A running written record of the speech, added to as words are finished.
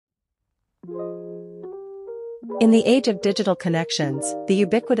In the age of digital connections, the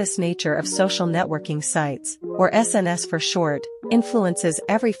ubiquitous nature of social networking sites, or SNS for short, influences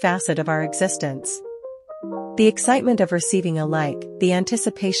every facet of our existence. The excitement of receiving a like, the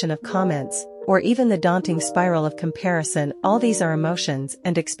anticipation of comments, or even the daunting spiral of comparison, all these are emotions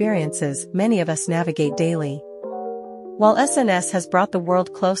and experiences many of us navigate daily. While SNS has brought the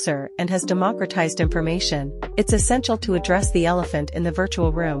world closer and has democratized information, it's essential to address the elephant in the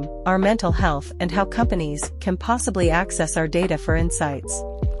virtual room, our mental health and how companies can possibly access our data for insights.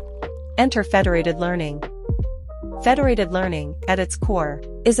 Enter federated learning. Federated learning, at its core,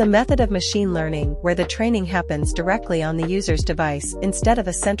 is a method of machine learning where the training happens directly on the user's device instead of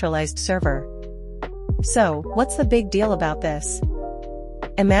a centralized server. So, what's the big deal about this?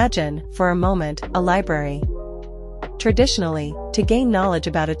 Imagine, for a moment, a library. Traditionally, to gain knowledge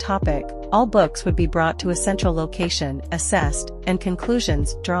about a topic, all books would be brought to a central location, assessed, and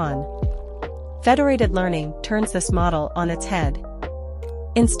conclusions drawn. Federated learning turns this model on its head.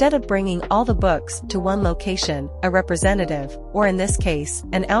 Instead of bringing all the books to one location, a representative, or in this case,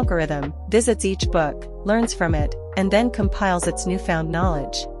 an algorithm, visits each book, learns from it, and then compiles its newfound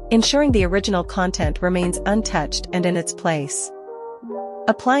knowledge, ensuring the original content remains untouched and in its place.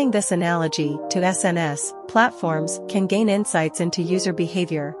 Applying this analogy to SNS, platforms can gain insights into user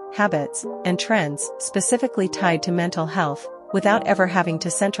behavior, habits, and trends specifically tied to mental health, without ever having to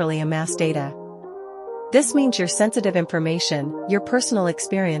centrally amass data. This means your sensitive information, your personal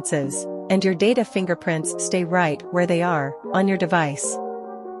experiences, and your data fingerprints stay right where they are, on your device.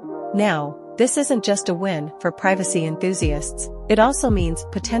 Now, this isn't just a win for privacy enthusiasts, it also means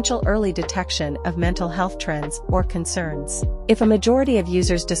potential early detection of mental health trends or concerns. If a majority of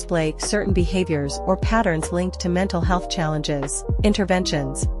users display certain behaviors or patterns linked to mental health challenges,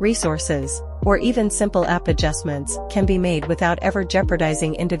 interventions, resources, or even simple app adjustments can be made without ever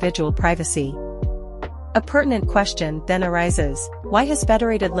jeopardizing individual privacy. A pertinent question then arises: why has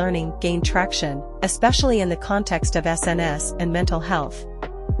federated learning gained traction, especially in the context of SNS and mental health?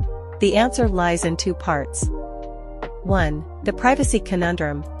 The answer lies in two parts. 1. The privacy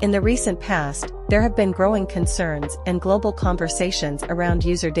conundrum. In the recent past, there have been growing concerns and global conversations around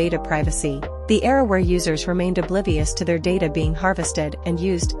user data privacy. The era where users remained oblivious to their data being harvested and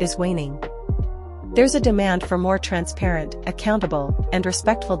used is waning. There's a demand for more transparent, accountable, and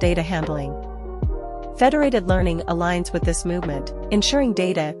respectful data handling. Federated learning aligns with this movement, ensuring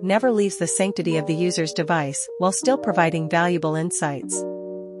data never leaves the sanctity of the user's device while still providing valuable insights.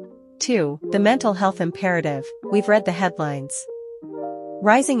 2. The mental health imperative. We've read the headlines.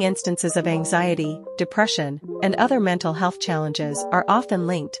 Rising instances of anxiety, depression, and other mental health challenges are often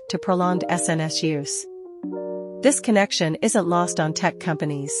linked to prolonged SNS use. This connection isn't lost on tech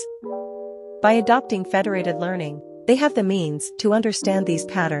companies. By adopting federated learning, they have the means to understand these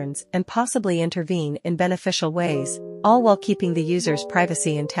patterns and possibly intervene in beneficial ways, all while keeping the user's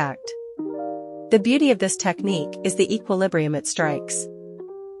privacy intact. The beauty of this technique is the equilibrium it strikes.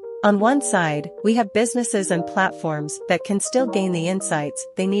 On one side, we have businesses and platforms that can still gain the insights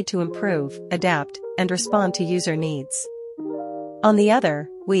they need to improve, adapt, and respond to user needs. On the other,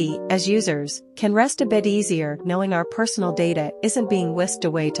 we, as users, can rest a bit easier knowing our personal data isn't being whisked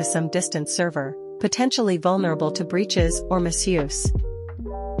away to some distant server, potentially vulnerable to breaches or misuse.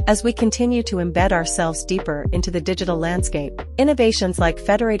 As we continue to embed ourselves deeper into the digital landscape, innovations like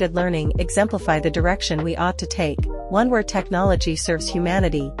federated learning exemplify the direction we ought to take, one where technology serves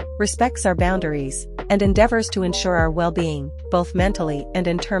humanity, respects our boundaries, and endeavors to ensure our well-being, both mentally and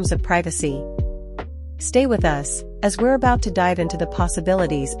in terms of privacy. Stay with us, as we're about to dive into the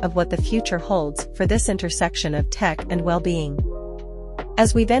possibilities of what the future holds for this intersection of tech and well-being.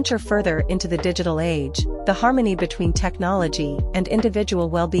 As we venture further into the digital age, the harmony between technology and individual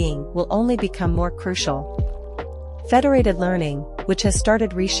well-being will only become more crucial. Federated learning, which has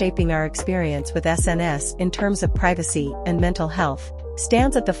started reshaping our experience with SNS in terms of privacy and mental health,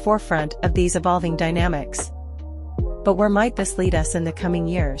 stands at the forefront of these evolving dynamics. But where might this lead us in the coming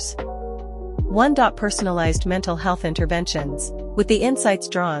years? 1. Personalized mental health interventions. With the insights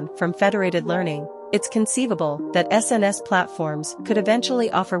drawn from federated learning, it's conceivable that SNS platforms could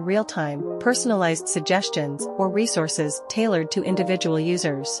eventually offer real-time, personalized suggestions or resources tailored to individual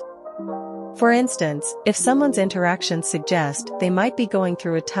users. For instance, if someone's interactions suggest they might be going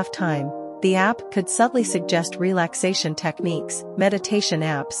through a tough time, the app could subtly suggest relaxation techniques, meditation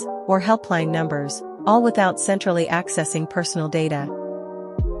apps, or helpline numbers, all without centrally accessing personal data.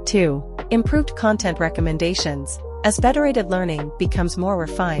 2. Improved content recommendations. As federated learning becomes more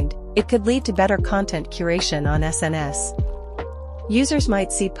refined, it could lead to better content curation on SNS. Users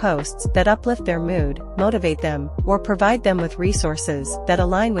might see posts that uplift their mood, motivate them, or provide them with resources that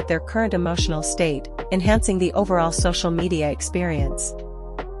align with their current emotional state, enhancing the overall social media experience.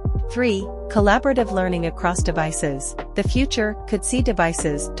 3. Collaborative learning across devices. The future could see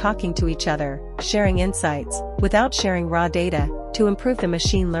devices talking to each other, sharing insights, without sharing raw data, to improve the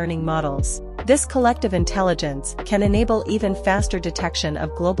machine learning models. This collective intelligence can enable even faster detection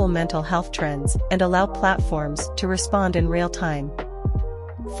of global mental health trends and allow platforms to respond in real time.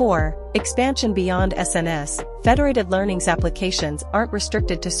 4. Expansion beyond SNS. Federated learning's applications aren't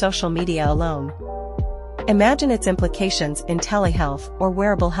restricted to social media alone. Imagine its implications in telehealth or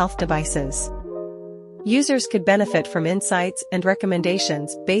wearable health devices. Users could benefit from insights and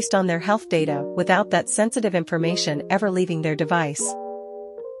recommendations based on their health data without that sensitive information ever leaving their device.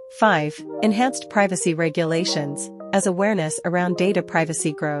 5. Enhanced privacy regulations. As awareness around data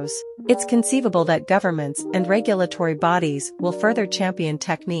privacy grows, it's conceivable that governments and regulatory bodies will further champion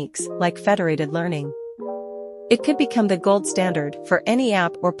techniques like federated learning. It could become the gold standard for any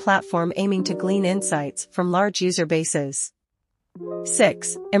app or platform aiming to glean insights from large user bases.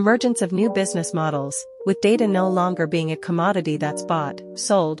 6. Emergence of new business models. With data no longer being a commodity that's bought,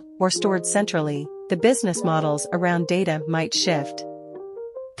 sold, or stored centrally, the business models around data might shift.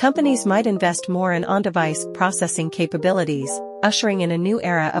 Companies might invest more in on-device processing capabilities, ushering in a new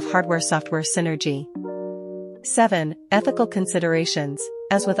era of hardware-software synergy. 7. Ethical considerations.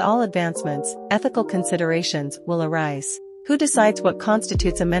 As with all advancements, ethical considerations will arise. Who decides what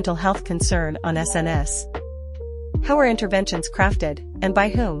constitutes a mental health concern on SNS? How are interventions crafted, and by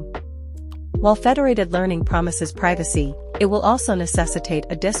whom? While federated learning promises privacy, it will also necessitate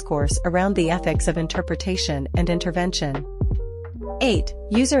a discourse around the ethics of interpretation and intervention. 8.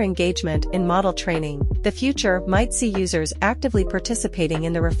 User engagement in model training. The future might see users actively participating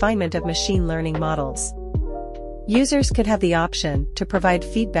in the refinement of machine learning models. Users could have the option to provide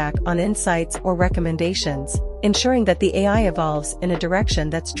feedback on insights or recommendations, ensuring that the AI evolves in a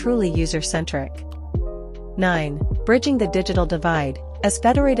direction that's truly user-centric. 9. Bridging the digital divide. As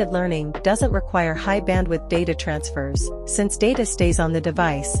federated learning doesn't require high-bandwidth data transfers, since data stays on the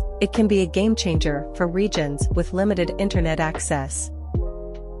device, it can be a game-changer for regions with limited internet access.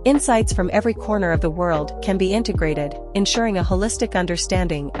 Insights from every corner of the world can be integrated, ensuring a holistic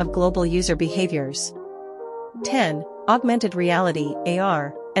understanding of global user behaviors. 10. Augmented reality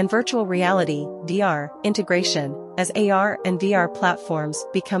 (AR) and virtual reality (VR) integration. As AR and VR platforms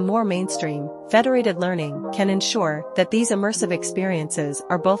become more mainstream, federated learning can ensure that these immersive experiences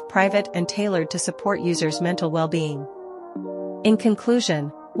are both private and tailored to support users' mental well-being. In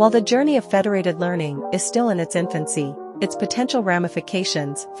conclusion, while the journey of federated learning is still in its infancy, its potential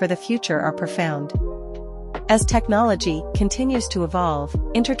ramifications for the future are profound. As technology continues to evolve,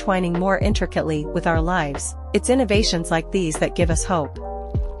 intertwining more intricately with our lives, it's innovations like these that give us hope.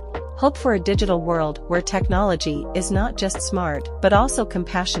 Hope for a digital world where technology is not just smart but also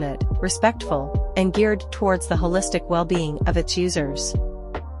compassionate, respectful, and geared towards the holistic well-being of its users.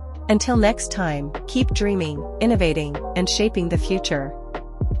 Until next time, keep dreaming, innovating, and shaping the future.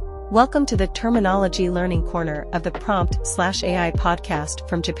 Welcome to the Terminology Learning Corner of the Prompt/AI podcast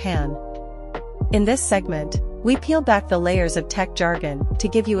from Japan. In this segment, we peel back the layers of tech jargon to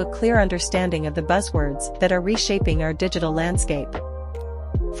give you a clear understanding of the buzzwords that are reshaping our digital landscape.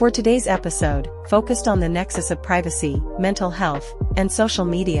 For today's episode, focused on the nexus of privacy, mental health, and social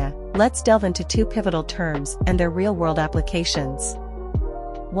media, let's delve into two pivotal terms and their real-world applications.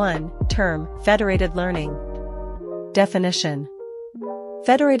 1. Term: federated learning. Definition: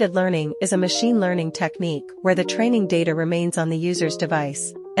 federated learning is a machine learning technique where the training data remains on the user's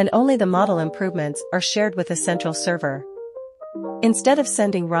device, and only the model improvements are shared with a central server. Instead of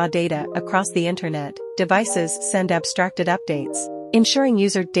sending raw data across the internet, devices send abstracted updates, ensuring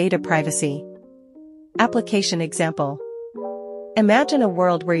user data privacy. Application example: imagine a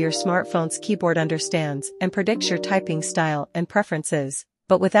world where your smartphone's keyboard understands and predicts your typing style and preferences,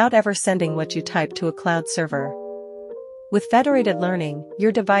 but without ever sending what you type to a cloud server. With federated learning,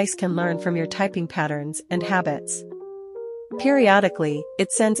 your device can learn from your typing patterns and habits. Periodically,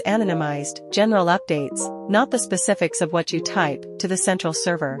 it sends anonymized, general updates, not the specifics of what you type, to the central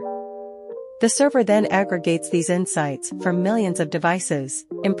server. The server then aggregates these insights from millions of devices,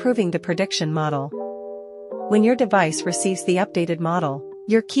 improving the prediction model. When your device receives the updated model,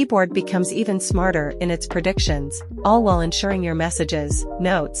 your keyboard becomes even smarter in its predictions, all while ensuring your messages,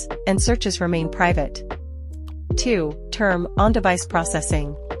 notes, and searches remain private. 2. Term: on-device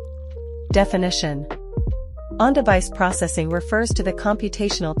processing. Definition: on-device processing refers to the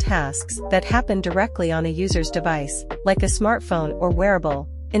computational tasks that happen directly on a user's device, like a smartphone or wearable,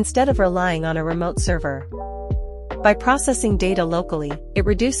 instead of relying on a remote server. By processing data locally, it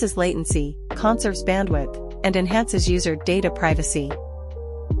reduces latency, conserves bandwidth, and enhances user data privacy.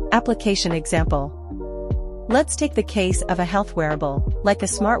 Application example. Let's take the case of a health wearable, like a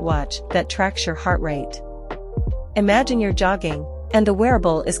smartwatch that tracks your heart rate. Imagine you're jogging, and the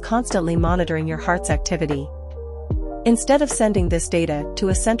wearable is constantly monitoring your heart's activity. Instead of sending this data to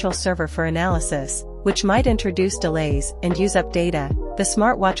a central server for analysis, which might introduce delays and use up data, the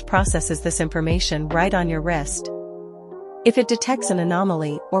smartwatch processes this information right on your wrist. If it detects an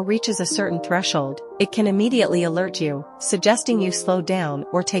anomaly or reaches a certain threshold, it can immediately alert you, suggesting you slow down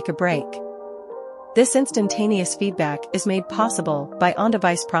or take a break. This instantaneous feedback is made possible by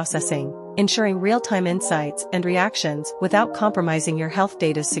on-device processing, ensuring real-time insights and reactions without compromising your health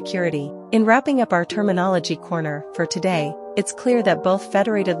data's security. In wrapping up our terminology corner for today, it's clear that both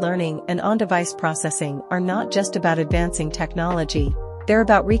federated learning and on-device processing are not just about advancing technology. They're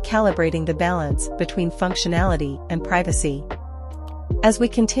about recalibrating the balance between functionality and privacy. As we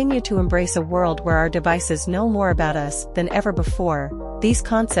continue to embrace a world where our devices know more about us than ever before, these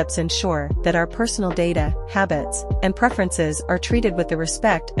concepts ensure that our personal data, habits, and preferences are treated with the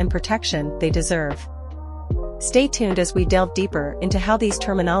respect and protection they deserve. Stay tuned as we delve deeper into how these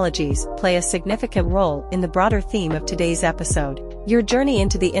terminologies play a significant role in the broader theme of today's episode. Your journey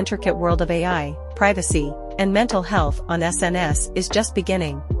into the intricate world of AI, privacy, and mental health on SNS is just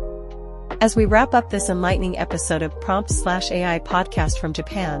beginning. As we wrap up this enlightening episode of Prompt/AI Podcast from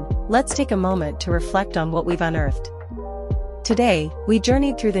Japan, let's take a moment to reflect on what we've unearthed. Today, we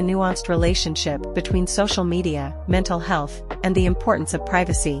journeyed through the nuanced relationship between social media, mental health, and the importance of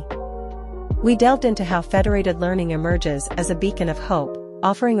privacy. We delved into how federated learning emerges as a beacon of hope,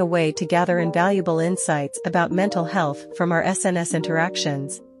 offering a way to gather invaluable insights about mental health from our SNS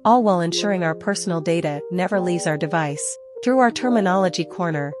interactions, all while ensuring our personal data never leaves our device. Through our terminology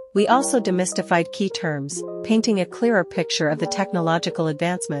corner, we also demystified key terms, painting a clearer picture of the technological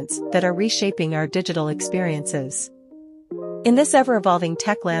advancements that are reshaping our digital experiences. In this ever-evolving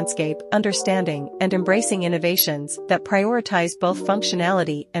tech landscape, understanding and embracing innovations that prioritize both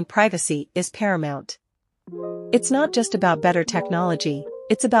functionality and privacy is paramount. It's not just about better technology,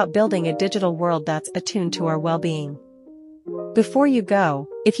 it's about building a digital world that's attuned to our well-being. Before you go,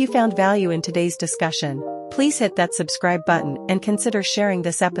 if you found value in today's discussion, please hit that subscribe button and consider sharing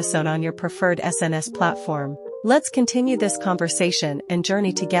this episode on your preferred SNS platform. Let's continue this conversation and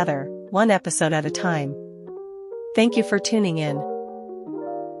journey together, one episode at a time. Thank you for tuning in.